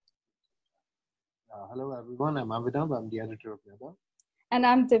Hello everyone, I'm Abhinav, I'm the editor of Nether. And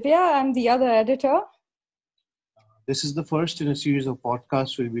I'm Divya, I'm the other editor. This is the first in a series of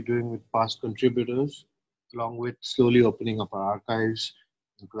podcasts we'll be doing with past contributors, along with slowly opening up our archives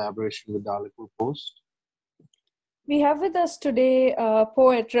in collaboration with the Alipur Post. We have with us today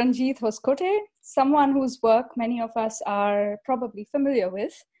poet Ranjit Hoskote, someone whose work many of us are probably familiar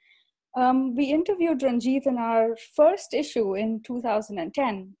with. We interviewed Ranjit in our first issue in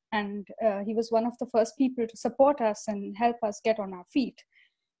 2010, and he was one of the first people to support us and help us get on our feet.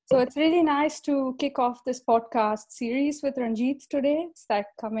 So it's really nice to kick off this podcast series with Ranjit today. It's like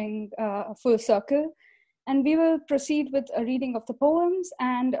coming full circle. And we will proceed with a reading of the poems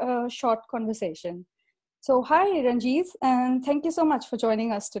and a short conversation. So hi, Ranjit, and thank you so much for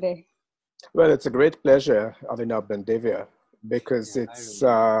joining us today. Well, it's a great pleasure, Abhinav and Divya, because it's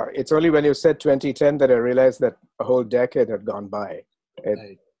only when you said 2010 that I realized that a whole decade had gone by.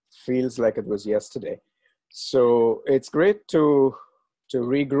 It feels like it was yesterday. So it's great to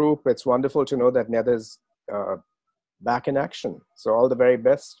regroup. It's wonderful to know that Nether's back in action. So all the very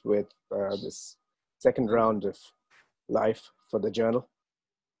best with this second round of life for the journal.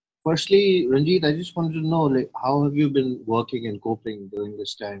 Firstly, Ranjit, I just wanted to know, how have you been working and coping during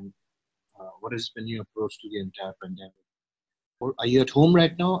this time? What has been your approach to the entire pandemic? Or are you at home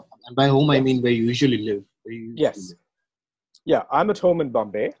right now? And by home, I mean where you usually live. Yes. Yeah, I'm at home in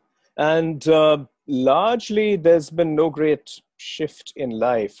Bombay. And largely, there's been no great shift in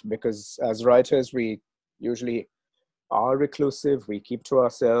life because as writers, we usually are reclusive. We keep to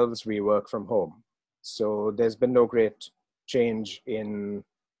ourselves. We work from home. So there's been no great change in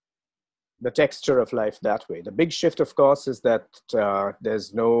the texture of life that way. The big shift, of course, is that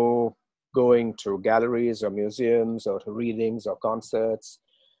there's no going to galleries or museums or to readings or concerts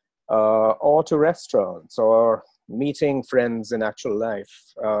or to restaurants or meeting friends in actual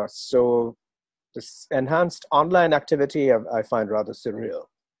life. So this enhanced online activity I find rather surreal.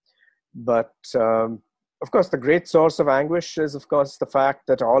 But of course, the great source of anguish is, of course, the fact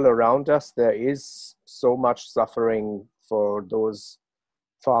that all around us there is so much suffering for those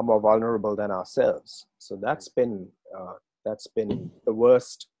far more vulnerable than ourselves. So that's been the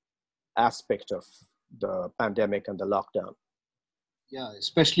worst aspect of the pandemic and the lockdown. Yeah,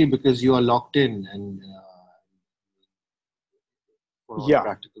 especially because you are locked in and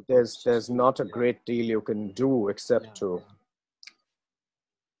there's not a great deal you can do except to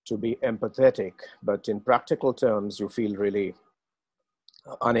be empathetic, but in practical terms you feel really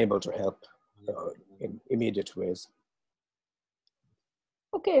unable to help in immediate ways.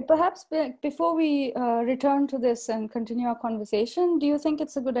 Okay, perhaps before we return to this and continue our conversation, do you think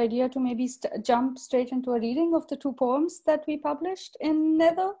it's a good idea to maybe jump straight into a reading of the two poems that we published in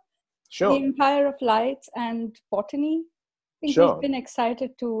Nether? Sure. The Empire of Lights and Botany. I think we've been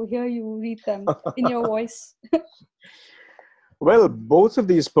excited to hear you read them in your voice. Well, both of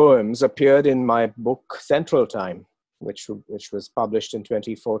these poems appeared in my book Central Time, which was published in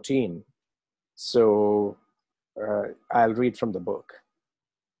 2014. So I'll read from the book.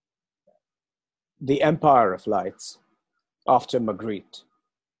 The Empire of Lights, after Magritte.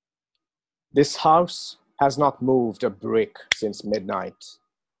 This house has not moved a brick since midnight.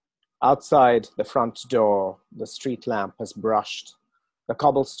 Outside the front door, the street lamp has brushed the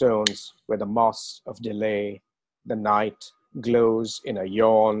cobblestones with the moss of delay. The night glows in a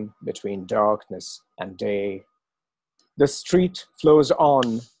yawn between darkness and day. The street flows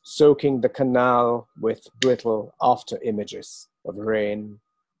on, soaking the canal with brittle after images of rain.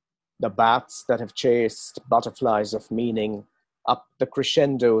 The bats that have chased butterflies of meaning up the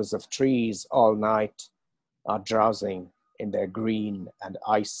crescendos of trees all night are drowsing in their green and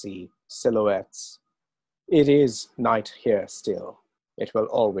icy silhouettes. It is night here still. It will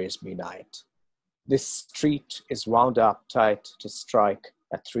always be night. This street is wound up tight to strike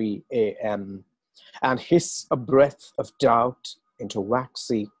at 3 a.m. and hiss a breath of doubt into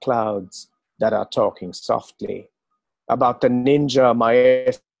waxy clouds that are talking softly about the ninja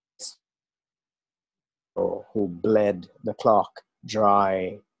maestro who bled the clock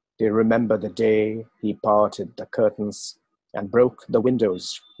dry. They remember the day he parted the curtains and broke the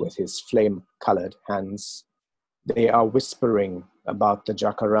windows with his flame-colored hands. They are whispering about the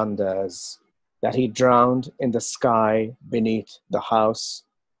jacarandas that he drowned in the sky beneath the house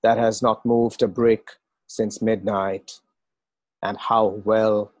that has not moved a brick since midnight, and how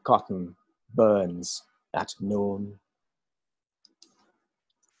well cotton burns at noon.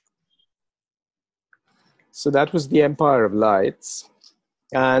 So that was The Empire of Lights.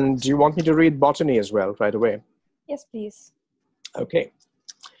 And do you want me to read Botany as well right away? Yes, please. Okay.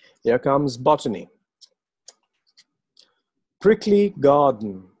 Here comes Botany. Prickly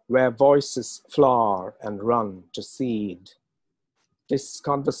garden where voices flower and run to seed. This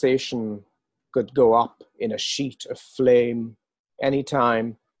conversation could go up in a sheet of flame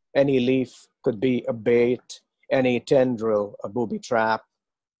anytime. Any leaf could be a bait, any tendril a booby trap.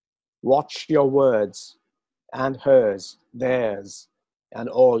 Watch your words and hers, theirs, and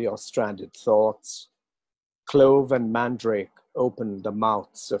all your stranded thoughts. Clove and mandrake open the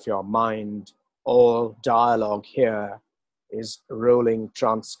mouths of your mind. All dialogue here is rolling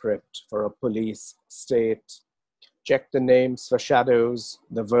transcript for a police state. Check the names for shadows,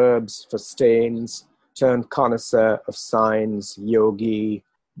 the verbs for stains. Turn connoisseur of signs, yogi.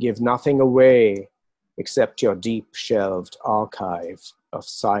 Give nothing away except your deep-shelved archive of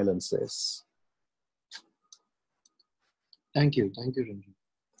silences. Thank you, Ranjit.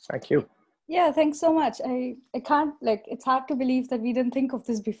 Thank you. Yeah, thanks so much. I can't, like, it's hard to believe that we didn't think of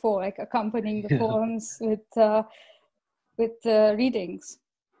this before, like accompanying the poems with readings.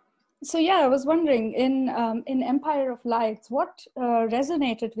 So yeah, I was wondering, in Empire of Lights, what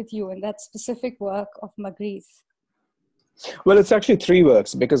resonated with you in that specific work of Magritte? Well, it's actually three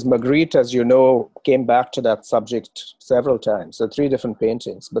works, because Magritte, as you know, came back to that subject several times. So three different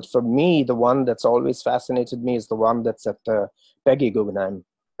paintings. But for me, the one that's always fascinated me is the one that's at the Peggy Guggenheim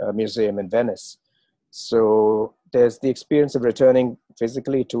Museum in Venice. So there's the experience of returning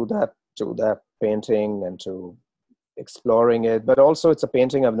physically to that painting and to exploring it. But also it's a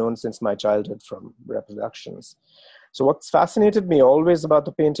painting I've known since my childhood from reproductions. So what's fascinated me always about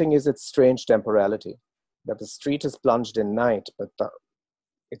the painting is its strange temporality. That the street is plunged in night, but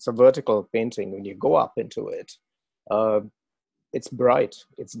it's a vertical painting. When you go up into it, it's bright,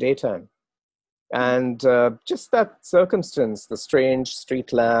 it's daytime. And just that circumstance, the strange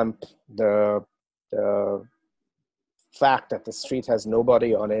street lamp, the fact that the street has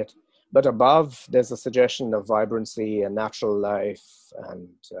nobody on it, but above there's a suggestion of vibrancy and natural life. And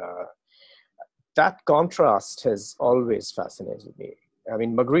that contrast has always fascinated me. I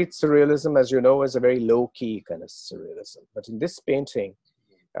mean, Magritte's surrealism, as you know, is a very low-key kind of surrealism. But in this painting,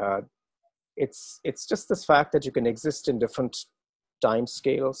 it's just this fact that you can exist in different time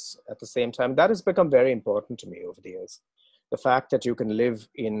scales at the same time. That has become very important to me over the years. The fact that you can live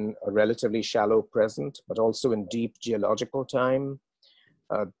in a relatively shallow present, but also in deep geological time,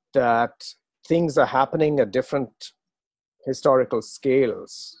 that things are happening at different historical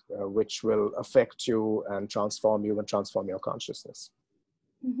scales, which will affect you and transform your consciousness.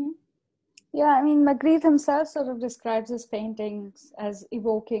 Mm-hmm. Yeah, I mean, Magritte himself sort of describes his paintings as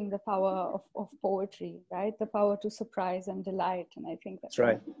evoking the power of poetry, right? The power to surprise and delight. And I think that's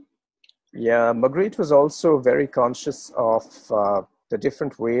right. Yeah, Magritte was also very conscious of the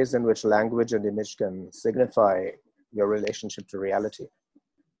different ways in which language and image can signify your relationship to reality.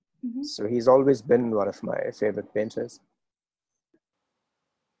 Mm-hmm. So he's always been one of my favorite painters.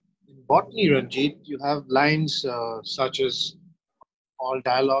 In botany, Ranjit, you have lines such as all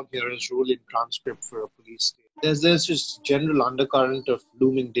dialogue here is rule in transcript for a police state. There's this general undercurrent of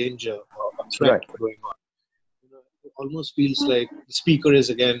looming danger or a threat going on. It almost feels like the speaker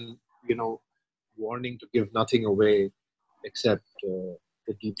is again, warning to give nothing away except the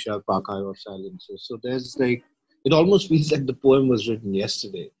deep sharp archive of silences. So there's it almost feels like the poem was written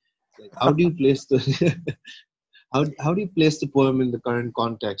yesterday. Like, how do you place the how do you place the poem in the current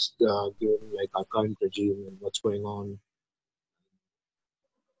context, given like our current regime and what's going on?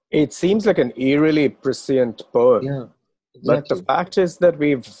 It seems like an eerily prescient poem. Yeah, exactly. But the fact is that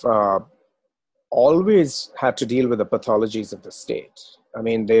we've always had to deal with the pathologies of the state. I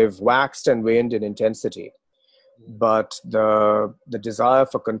mean, they've waxed and waned in intensity. But the desire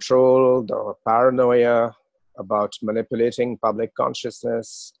for control, the paranoia about manipulating public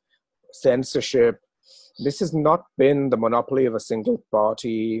consciousness, censorship, this has not been the monopoly of a single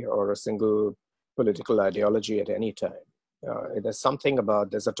party or a single political ideology at any time. There's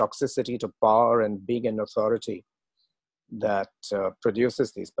a toxicity to power and big and authority that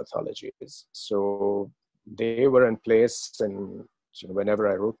produces these pathologies. So they were in place, and whenever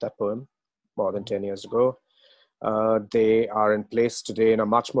I wrote that poem more than 10 years ago, they are in place today in a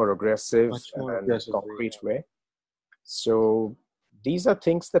much more aggressive and concrete way. So these are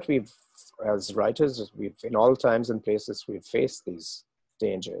things that we've, as writers, in all times and places, we've faced these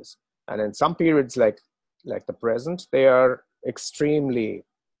dangers. And in some periods like the present, they are extremely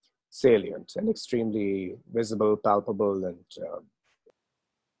salient and extremely visible, palpable, and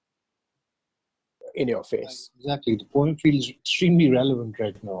in your face. Exactly. The poem feels extremely relevant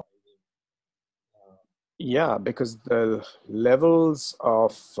right now. Yeah, because the levels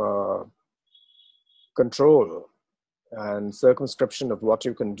of control and circumscription of what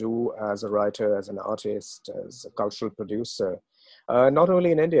you can do as a writer, as an artist, as a cultural producer Not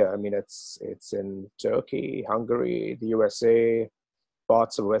only in India, I mean, it's in Turkey, Hungary, the USA,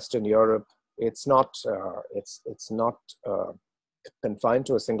 parts of Western Europe. It's not confined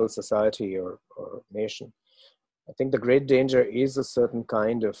to a single society or nation. I think the great danger is a certain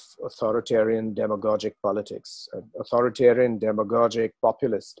kind of authoritarian demagogic politics, authoritarian demagogic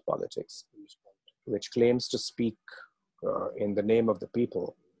populist politics, which claims to speak in the name of the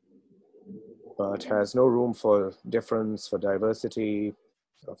people, but has no room for difference, for diversity,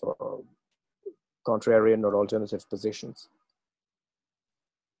 for contrarian or alternative positions.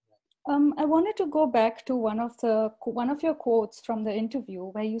 I wanted to go back to one of your quotes from the interview,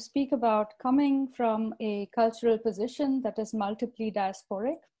 where you speak about coming from a cultural position that is multiply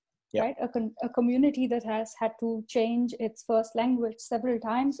diasporic, Yeah. right? A community that has had to change its first language several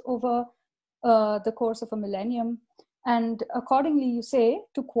times over the course of a millennium. And accordingly, you say,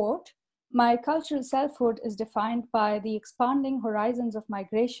 to quote, "My cultural selfhood is defined by the expanding horizons of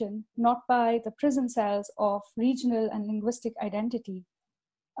migration, not by the prison cells of regional and linguistic identity."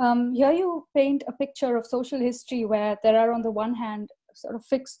 Here you paint a picture of social history where there are, on the one hand, sort of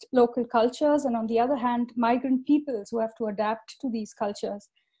fixed local cultures, and on the other hand, migrant peoples who have to adapt to these cultures.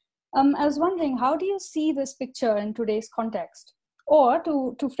 I was wondering, how do you see this picture in today's context? Or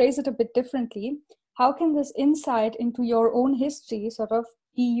to phrase it a bit differently, how can this insight into your own history sort of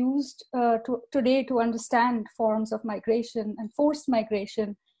be used today to understand forms of migration and forced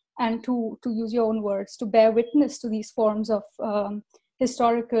migration, and to use your own words, to bear witness to these forms of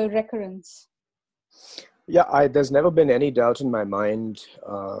historical recurrence? Yeah, there's never been any doubt in my mind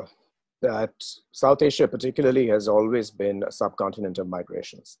that South Asia particularly has always been a subcontinent of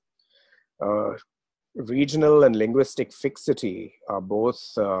migrations. Regional and linguistic fixity are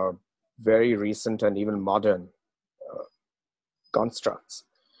both very recent and even modern constructs.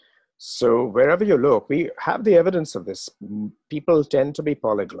 So wherever you look, we have the evidence of this. People tend to be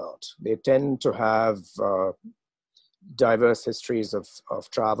polyglot. They tend to have diverse histories of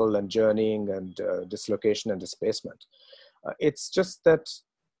travel and journeying and dislocation and displacement. It's just that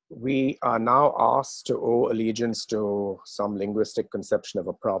we are now asked to owe allegiance to some linguistic conception of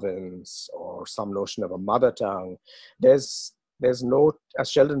a province or some notion of a mother tongue. There's no,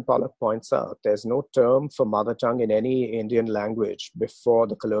 as Sheldon Pollock points out, there's no term for mother tongue in any Indian language before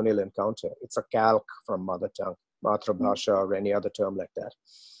the colonial encounter. It's a calque from mother tongue, Matrabhasha, or any other term like that.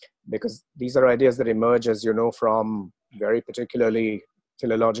 Because these are ideas that emerge, as you know, from very particularly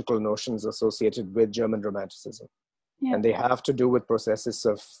philological notions associated with German Romanticism. Yeah. And they have to do with processes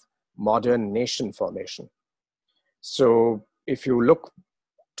of modern nation formation. So if you look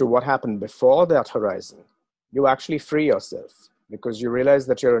to what happened before that horizon, you actually free yourself because you realize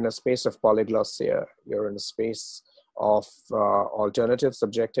that you're in a space of polyglossia, you're in a space of alternative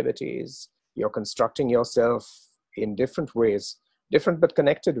subjectivities, you're constructing yourself in different ways, different but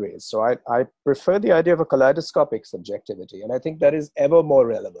connected ways. So I prefer the idea of a kaleidoscopic subjectivity, and I think that is ever more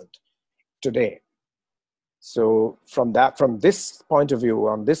relevant today. So from this point of view,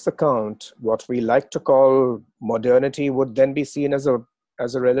 on this account, what we like to call modernity would then be seen as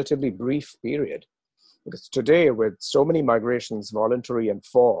a relatively brief period. Because today, with so many migrations, voluntary and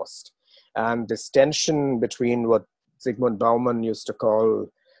forced, and this tension between what Zygmunt Bauman used to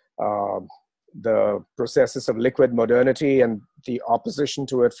call the processes of liquid modernity and the opposition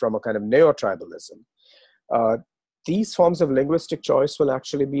to it from a kind of neo-tribalism, these forms of linguistic choice will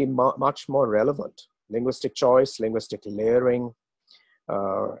actually be much more relevant. Linguistic choice, linguistic layering.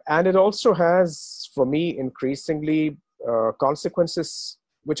 And it also has, for me, increasingly consequences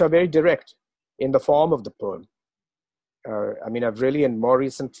which are very direct in the form of the poem. I mean, I've really, in more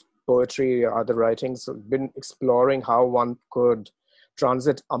recent poetry, other writings, been exploring how one could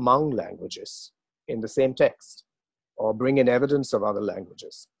transit among languages in the same text or bring in evidence of other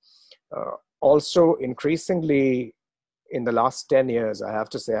languages. Also, increasingly, in the last 10 years, I have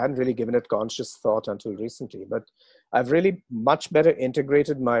to say, I hadn't really given it conscious thought until recently, but I've really much better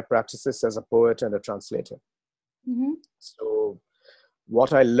integrated my practices as a poet and a translator. Mm-hmm. So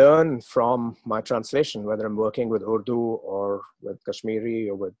what I learn from my translation, whether I'm working with Urdu or with Kashmiri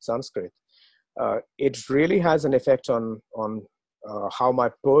or with Sanskrit, it really has an effect on how my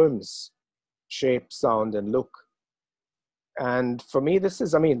poems shape, sound, and look. And for me, this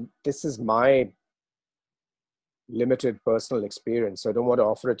is my limited personal experience. So I don't want to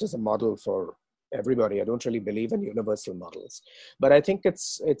offer it as a model for everybody. I don't really believe in universal models, but I think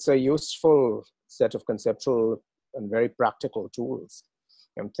it's a useful set of conceptual and very practical tools.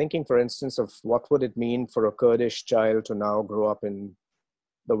 I'm thinking, for instance, of what would it mean for a Kurdish child to now grow up in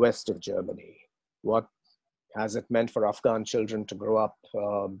the west of Germany? What has it meant for Afghan children to grow up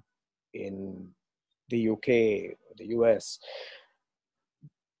in the UK, the US?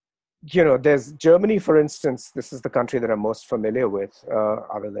 there's Germany, for instance. This is the country that I'm most familiar with,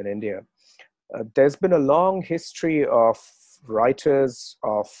 other than India. There's been a long history of writers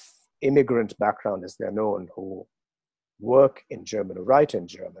of immigrant background, as they're known, who work in German or write in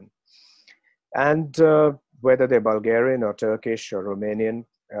German. And whether they're Bulgarian or Turkish or Romanian,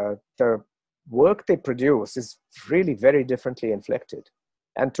 the work they produce is really very differently inflected.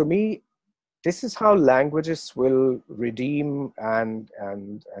 And to me, this is how languages will redeem and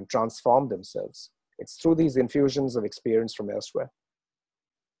transform themselves. It's through these infusions of experience from elsewhere.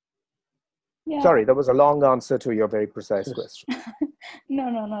 Yeah. Sorry, that was a long answer to your very precise question.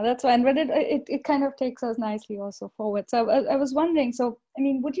 No, that's fine. But it kind of takes us nicely also forward. So I was wondering, so, I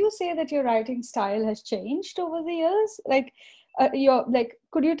mean, would you say that your writing style has changed over the years?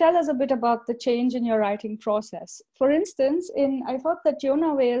 Could you tell us a bit about the change in your writing process? For instance, I thought that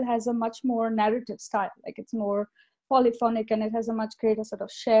Jonah Whale has a much more narrative style, like it's more polyphonic and it has a much greater sort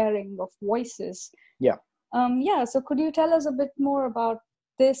of sharing of voices. Yeah. So could you tell us a bit more about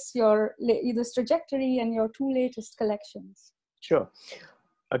this trajectory and your two latest collections? Sure.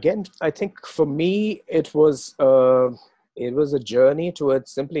 Again, I think for me, it was a journey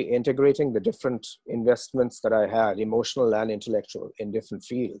towards simply integrating the different investments that I had, emotional and intellectual, in different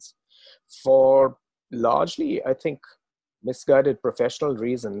fields. For largely, I think, misguided professional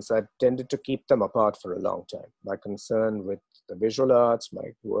reasons, I tended to keep them apart for a long time. My concern with the visual arts,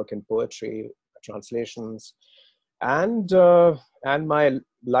 my work in poetry, translations, and my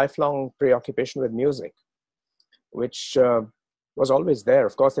lifelong preoccupation with music, which was always there.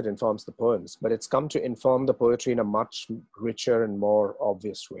 Of course, it informs the poems, but it's come to inform the poetry in a much richer and more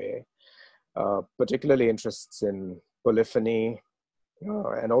obvious way. Particularly interests in polyphony,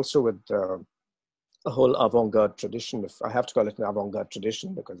 and also with a whole avant-garde tradition, if I have to call it an avant-garde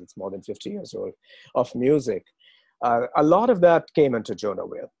tradition because it's more than 50 years old, of music. A lot of that came into Jonah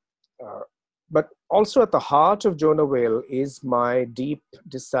Whale. But also at the heart of Jonah Whale is my deep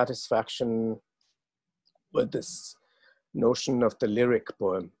dissatisfaction with this notion of the lyric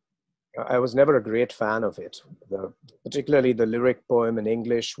poem. I was never a great fan of it, particularly the lyric poem in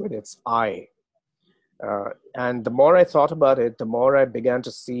English with its I. And the more I thought about it, the more I began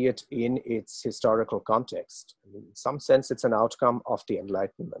to see it in its historical context. In some sense, it's an outcome of the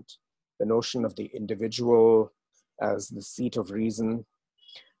Enlightenment, the notion of the individual as the seat of reason,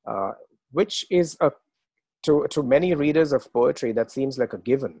 which is to many readers of poetry, that seems like a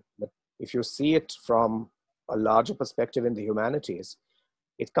given. But if you see it from a larger perspective in the humanities,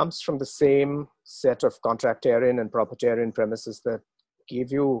 it comes from the same set of contractarian and proprietarian premises that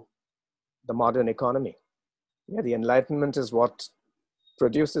give you the modern economy. Yeah, the Enlightenment is what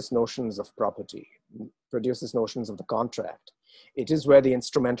produces notions of property, produces notions of the contract. It is where the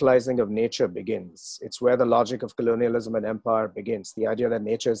instrumentalizing of nature begins. It's where the logic of colonialism and empire begins, the idea that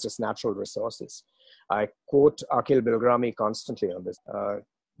nature is just natural resources. I quote Akhil Bilgrami constantly on this.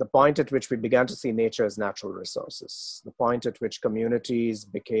 The point at which we began to see nature as natural resources, the point at which communities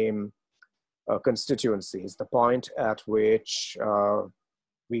became constituencies, the point at which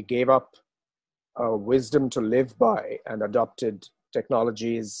we gave up wisdom to live by and adopted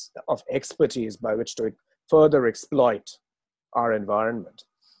technologies of expertise by which to further exploit our environment.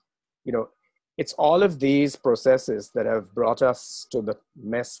 It's all of these processes that have brought us to the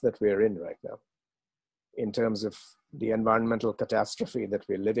mess that we're in right now, in terms of the environmental catastrophe that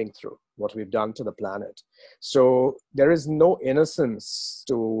we're living through, what we've done to the planet. So there is no innocence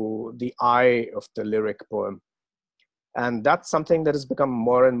to the eye of the lyric poem. And that's something that has become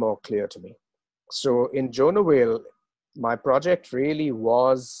more and more clear to me. So in Jonah Whale, my project really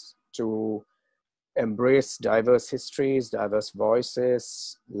was to embrace diverse histories, diverse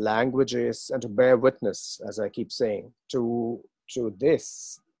voices, languages, and to bear witness, as I keep saying, to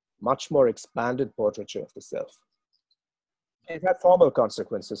this much more expanded portraiture of the self. It had formal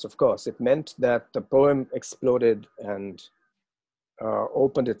consequences, of course. It meant that the poem exploded and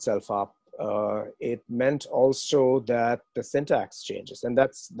opened itself up. It meant also that the syntax changes, and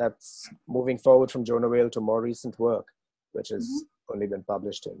that's moving forward from Jonah Whale to more recent work, which has only been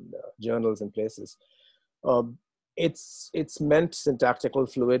published in journals and places. It's meant syntactical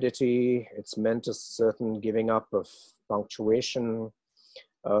fluidity. It's meant a certain giving up of punctuation,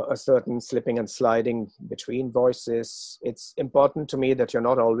 a certain slipping and sliding between voices. It's important to me that you're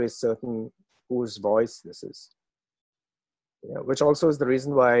not always certain whose voice this is. Which also is the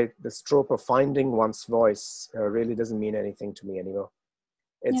reason why the trope of finding one's voice really doesn't mean anything to me anymore.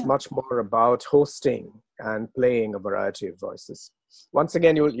 It's much more about hosting and playing a variety of voices. Once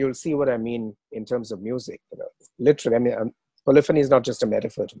again, you'll see what I mean in terms of music. Literally, I mean, polyphony is not just a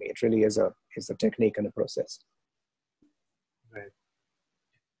metaphor to me. It really is a technique and a process. Right.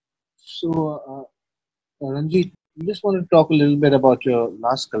 So, Ranjit, we just want to talk a little bit about your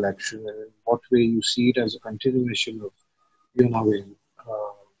last collection and in what way you see it as a continuation of Yonaway.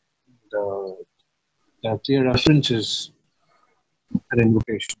 Uh, the, the clear references and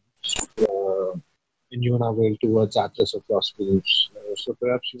invocations uh, in Yonaway towards Atlas of Lost Beliefs. So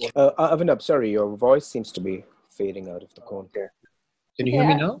perhaps you want. Avinab, sorry, your voice seems to be fading out of the cone. Okay. Can you Okay,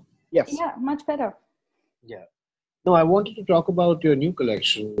 hear me now? Yes. yeah, much better. Yeah. No, I wanted to talk about your new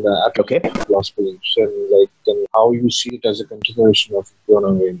collection, the Atlas Okay. of Lost Beliefs, and how you see it as a continuation of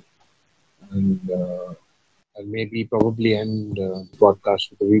Yonaway. And maybe probably end the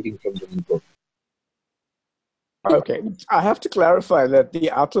podcast with a reading from the new book. Okay. I have to clarify that the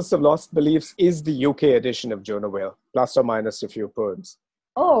Atlas of Lost Beliefs is the UK edition of Jonah Whale, plus or minus a few poems.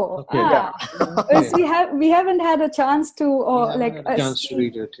 Oh, Okay. Yeah. Because we haven't had a chance to, We or haven't like, had a chance to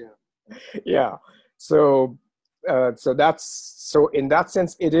read it. Yeah. Yeah. So, so in that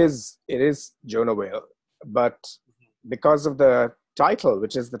sense, it is Jonah Whale, but because of the title,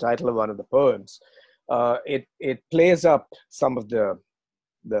 which is the title of one of the poems, it plays up some of the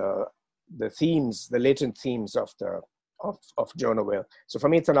themes, the latent themes of Jonah Whale. So for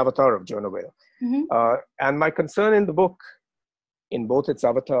me, it's an avatar of Jonah Whale. And my concern in the book, in both its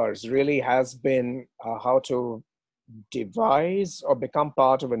avatars, really has been how to devise or become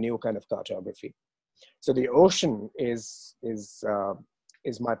part of a new kind of cartography. So the ocean is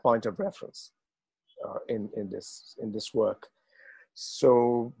my point of reference in this work.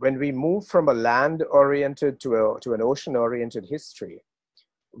 So when we move from a land-oriented to an ocean-oriented history,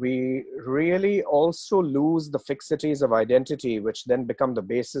 we really also lose the fixities of identity, which then become the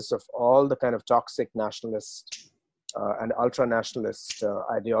basis of all the kind of toxic nationalist and ultra-nationalist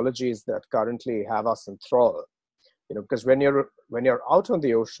ideologies that currently have us in thrall. Because when you're out on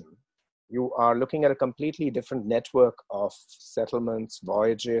the ocean, you are looking at a completely different network of settlements,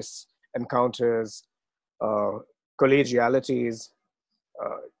 voyages, encounters, collegialities.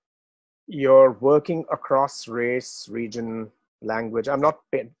 Uh, you're working across race, region, language.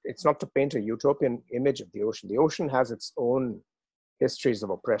 It's not to paint a utopian image of the ocean. The ocean has its own histories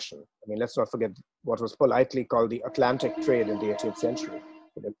of oppression. I mean, let's not forget what was politely called the Atlantic trade in the 18th century,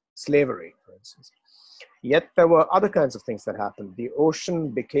 slavery, for instance. Yet there were other kinds of things that happened. The ocean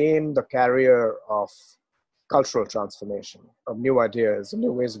became the carrier of cultural transformation, of new ideas, of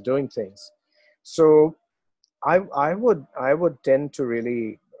new ways of doing things. So I would tend to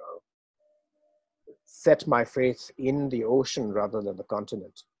really set my faith in the ocean rather than the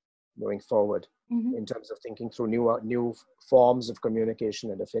continent going forward, in terms of thinking through new forms of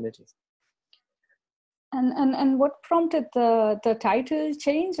communication and affinities. And what prompted the title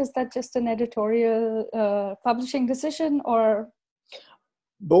change? Is that just an editorial publishing decision, or?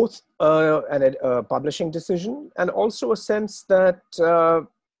 Both a publishing decision and also a sense that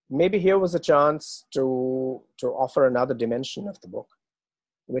maybe here was a chance to offer another dimension of the book,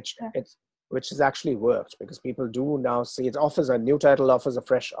 which has actually worked, because people do now see it offers a new title, offers a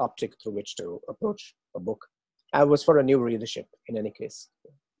fresh optic through which to approach a book. And was for a new readership in any case.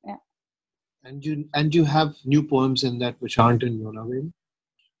 Yeah. And you have new poems in that which aren't in Yonaway?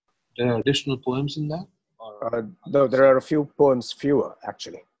 There are additional poems in that? Though there are a few poems fewer,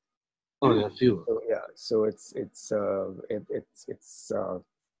 actually. Oh, there are fewer. So, yeah, so it's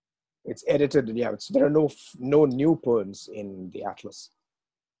edited. Yeah, there are no new poems in the Atlas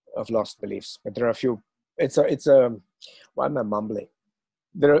of Lost Beliefs, but there are a few. It's a. Why am I mumbling?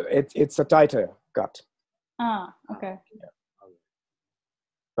 It's a tighter cut. Okay. Yeah.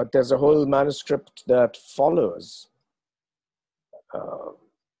 But there's a whole manuscript that follows,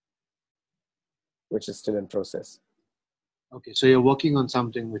 which is still in process. Okay, so you're working on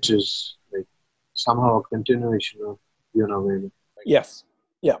something which is like somehow a continuation of Yonaway. Yes,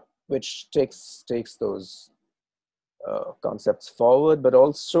 yeah, which takes those concepts forward, but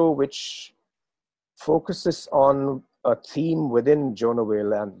also which focuses on a theme within Jonah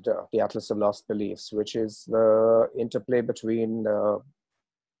Whale and the Atlas of Lost Beliefs, which is the interplay between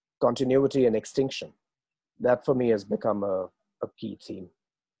continuity and extinction. That for me has become a key theme.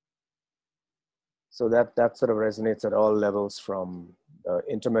 So that sort of resonates at all levels, from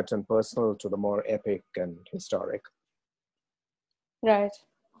intimate and personal to the more epic and historic. Right.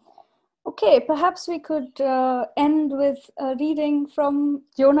 Okay, perhaps we could end with a reading from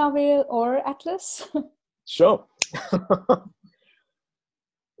Jonah Whale or Atlas. Sure.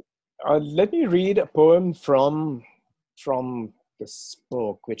 Let me read a poem from this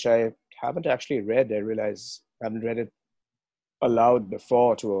book, which I haven't actually read. I realize I haven't read it aloud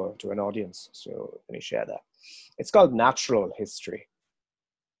before to an audience. So let me share that. It's called Natural History.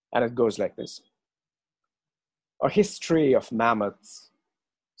 And it goes like this. A history of mammoths,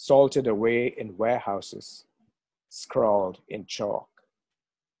 salted away in warehouses, scrawled in chalk.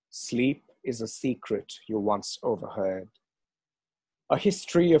 Sleep is a secret you once overheard. A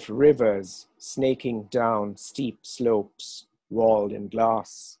history of rivers snaking down steep slopes, walled in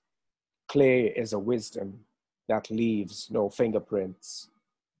glass. Clay is a wisdom that leaves no fingerprints.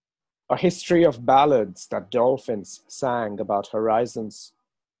 A history of ballads that dolphins sang about horizons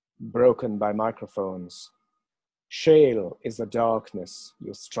broken by microphones. Shale is a darkness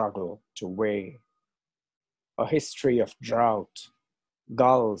you struggle to weigh. A history of drought,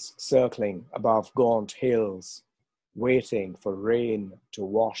 gulls circling above gaunt hills, waiting for rain to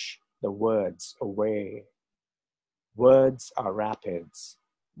wash the words away. Words are rapids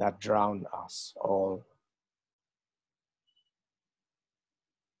that drown us all.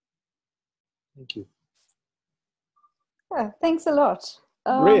 Thank you. Yeah, thanks a lot.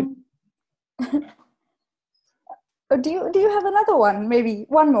 Great. Do you have another one? Maybe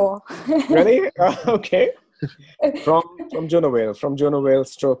one more. Ready? Okay. From Jonah Whale,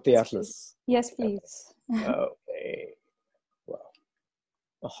 Stroke the Atlas. Yes, please. Okay. Well,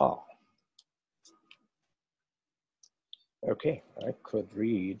 aha. Okay, I could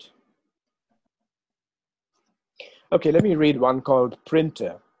read. Okay, let me read one called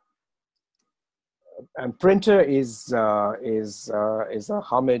Printer. And Printer is a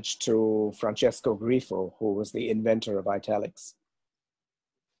homage to Francesco Grifo, who was the inventor of italics.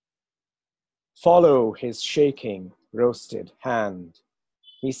 Follow his shaking, roasted hand.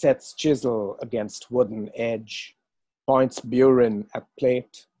 He sets chisel against wooden edge, points burin at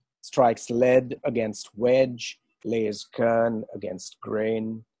plate, strikes lead against wedge, lays kern against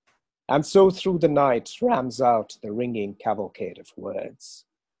grain, and so through the night rams out the ringing cavalcade of words.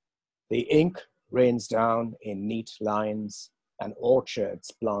 The ink rains down in neat lines, and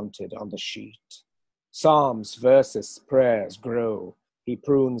orchards planted on the sheet. Psalms, verses, prayers grow. He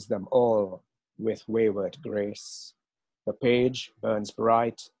prunes them all with wayward grace. The page burns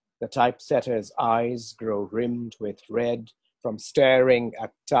bright. The typesetter's eyes grow rimmed with red from staring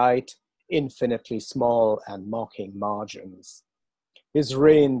at tight, infinitely small and mocking margins. His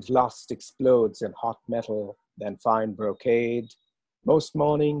reigned lust explodes in hot metal, then fine brocade. Most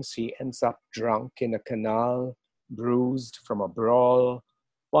mornings he ends up drunk in a canal, bruised from a brawl.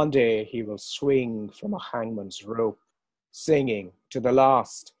 One day he will swing from a hangman's rope, singing to the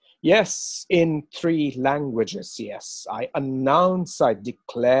last. Yes, in 3 languages, yes. I announce, I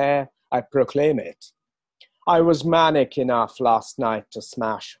declare, I proclaim it. I was manic enough last night to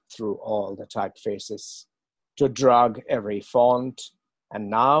smash through all the typefaces, to drug every font, and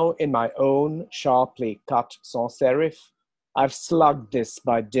now in my own sharply cut sans serif, I've slugged this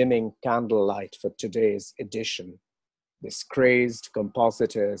by dimming candlelight for today's edition. This crazed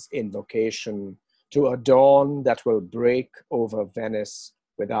compositor's invocation to a dawn that will break over Venice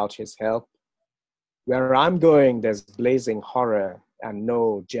without his help. Where I'm going, there's blazing horror and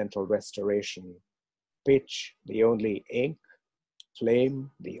no gentle restoration. Pitch, the only ink,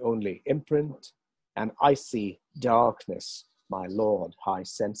 flame, the only imprint, and icy darkness, my lord high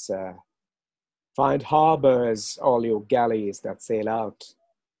censor. Find harbors, all you galleys that sail out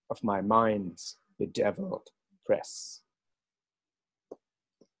of my mind's bedeviled press.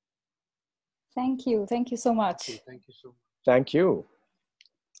 Thank you so much. Thank you so much. Thank you.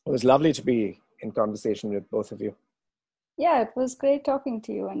 It was lovely to be in conversation with both of you. Yeah, it was great talking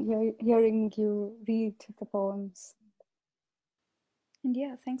to you and hearing you read the poems. And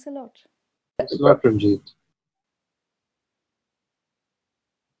yeah, thanks a lot. Thanks a lot, Ranjit.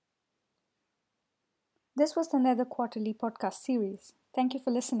 This was the Nether Quarterly podcast series. Thank you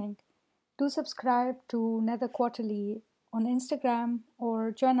for listening. Do subscribe to Nether Quarterly on Instagram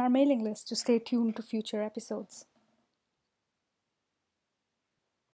or join our mailing list to stay tuned to future episodes.